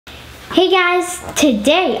Hey guys,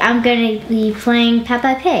 today I'm going to be playing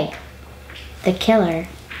Peppa Pig, the killer.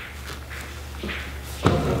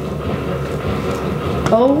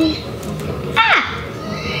 Oh. Ah!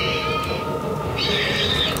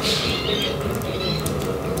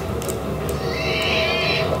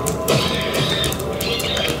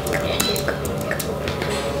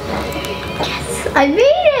 Yes, I made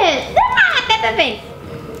it! Ah, Peppa Pig!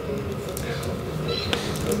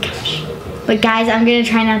 But guys, I'm gonna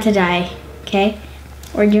try not to die, okay?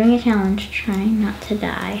 We're doing a challenge, trying not to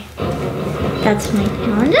die. That's my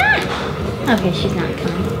challenge. Ah! Okay, she's not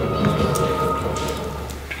coming.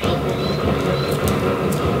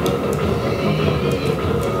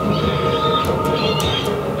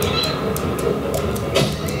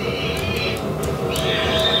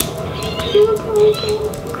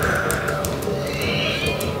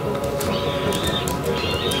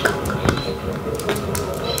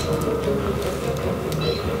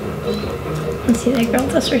 Let's see that girl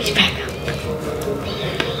just reach back up.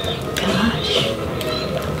 Gosh.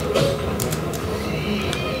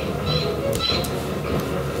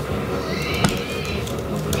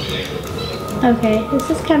 Okay, this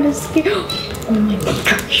is kind of scary. Oh my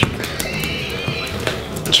gosh.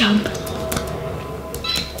 Jump.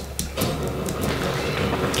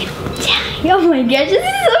 Oh my gosh, this is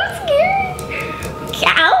so scary.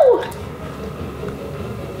 Ow.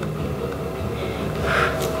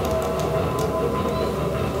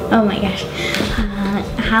 Oh my gosh.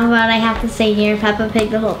 How about I have to stay near Peppa Pig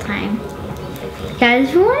the whole time?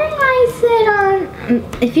 Guys, where do I sit on?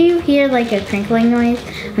 If you hear like a crinkling noise,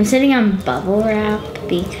 I'm sitting on bubble wrap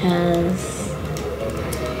because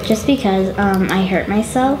I hurt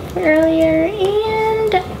myself earlier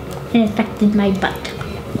and it infected my butt.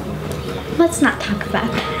 Let's not talk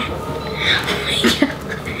about that. Oh my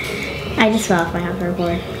god. I just fell off my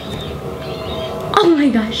hoverboard. Oh my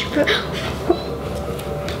gosh.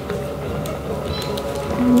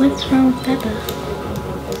 What's wrong with Peppa?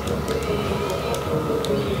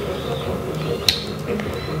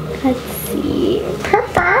 Let's see.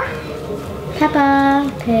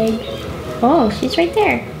 Peppa Pig. Oh, she's right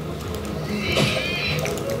there.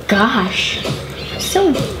 Gosh.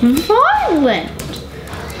 So violent.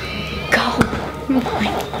 Go.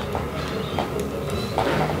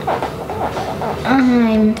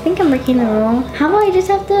 I think I'm breaking the rule. How about I just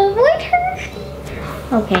have to avoid her?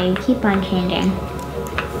 Okay, keep on changing.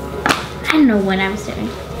 I don't know what I was doing.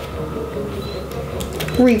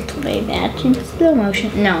 Replay that in slow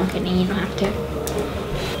motion. No, I'm kidding, you don't have to.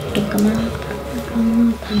 Pick 'em up.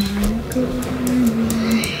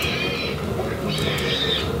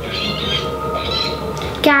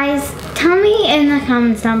 Guys, tell me in the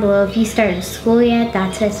comments down below if you started school yet.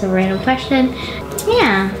 That's just a random question.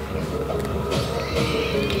 Yeah.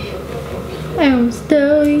 I almost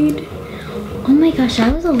died. Oh my gosh,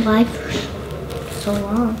 I was alive for so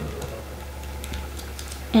long.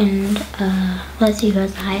 And let's see who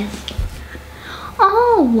has the highest.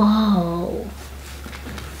 Oh, whoa.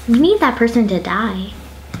 We need that person to die.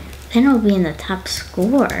 Then it'll be in the top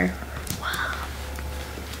score. Wow.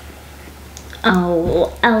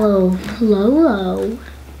 Oh, Ello Lolo.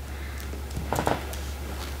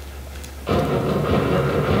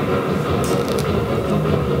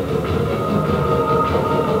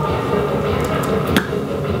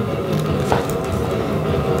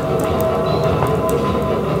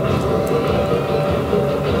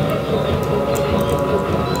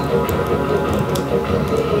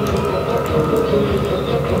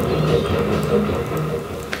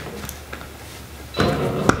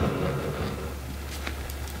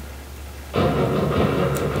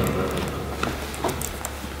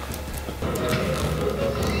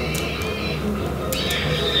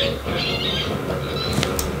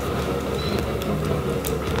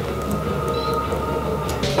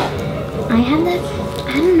 I had that, I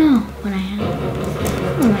don't know what I had.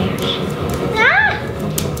 Oh my gosh. Ah!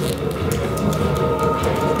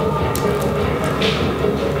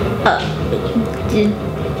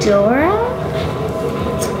 Dora?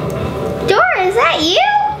 Dora, is that you?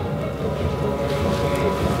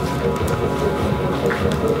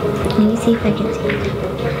 Let me see if I can see it.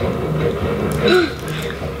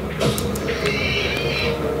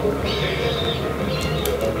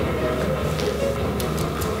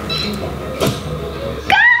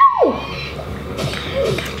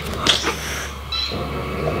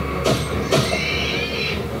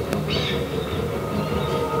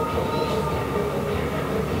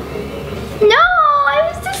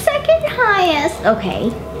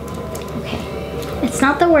 Okay. It's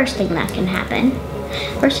not the worst thing that can happen.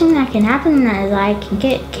 Worst thing that can happen is I can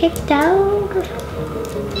get kicked out.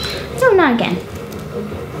 No, not again.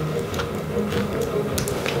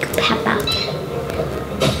 Peppa.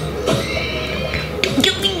 Don't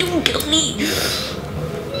kill me, don't kill me.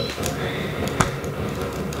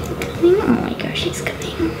 Oh my gosh, she's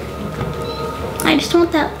coming. I just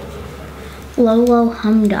want that Lolo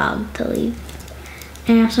Hum Dog to leave.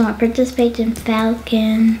 And I also want Princess Peach and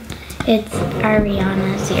Falcon. It's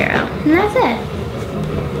Ariana 0. And that's it.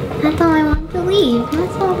 That's all I want to leave.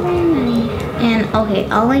 That's not very many. And okay,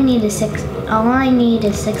 all I need is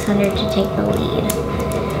 600 to take the lead.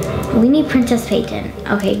 We need Princess Peyton.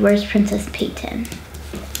 Okay, where's Princess Peyton?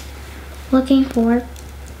 Looking for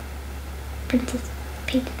Princess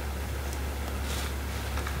Peyton.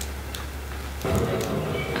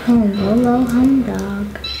 Oh, Lolo Hum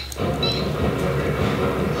Dog.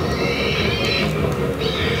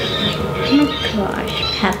 Oh my gosh,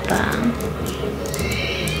 Peppa.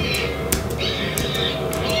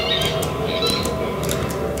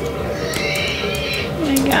 Oh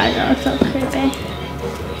my god, that was so creepy.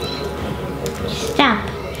 Stop.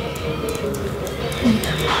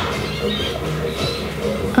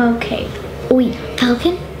 Okay. Wait,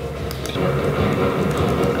 Falcon?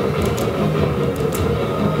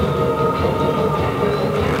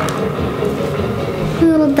 We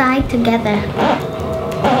will die together.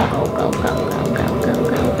 Go, go, go, go, go, go,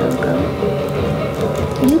 go, go, go.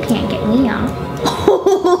 You can't get me off.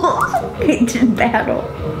 It's a battle.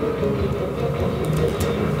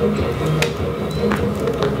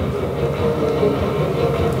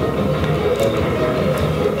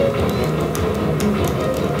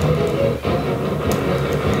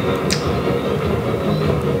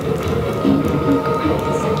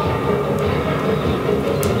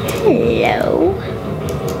 Hello.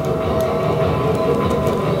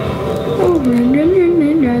 Oh, run, run, run,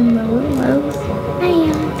 run, run, Lolo.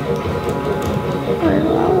 Hiya.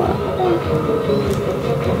 Lolo.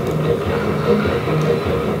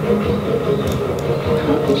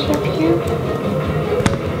 Oh, is she up here?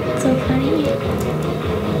 So funny.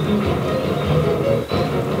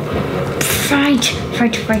 Fight!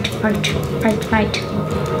 Fight, fight, fight, fight, fight.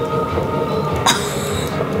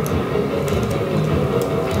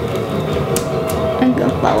 I'm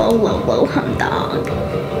gonna follow Lolo Hum Dog.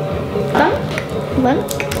 Bunk, bunk.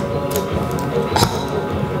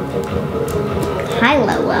 Hi,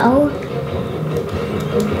 Lolo.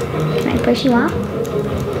 Can I push you off?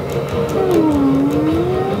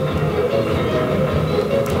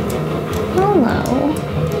 Lolo,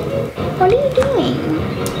 what are you doing?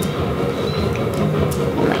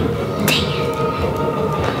 Oh my, dang it.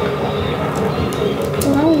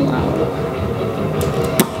 Lolo.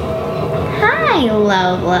 Hi,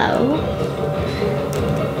 Lolo.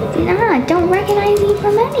 Nah, don't recognize me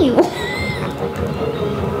from anyone.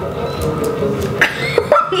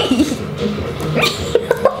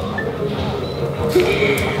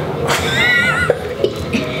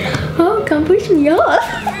 Oh, come push me off.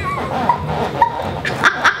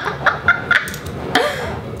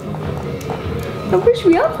 Don't push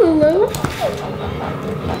me off, Lolo.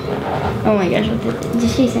 Oh my gosh, did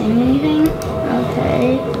she say anything?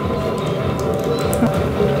 Okay.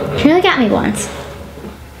 She only got me once.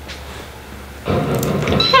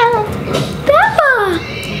 Hello, Peppa!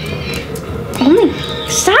 Oh my,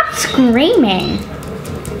 stop screaming.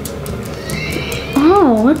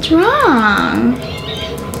 Oh, what's wrong?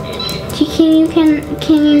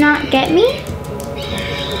 Can you not get me?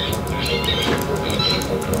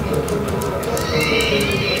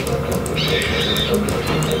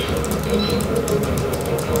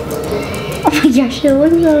 Oh my gosh, it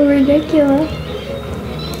looks so ridiculous.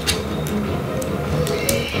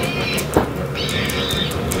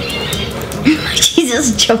 She's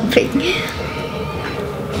just jumping.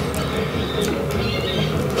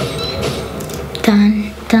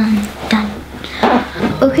 Done, done, done.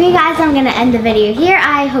 Okay guys, I'm gonna end the video here.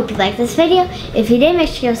 I hope you liked this video. If you did, make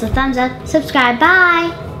sure to give us a thumbs up, subscribe,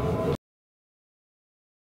 bye!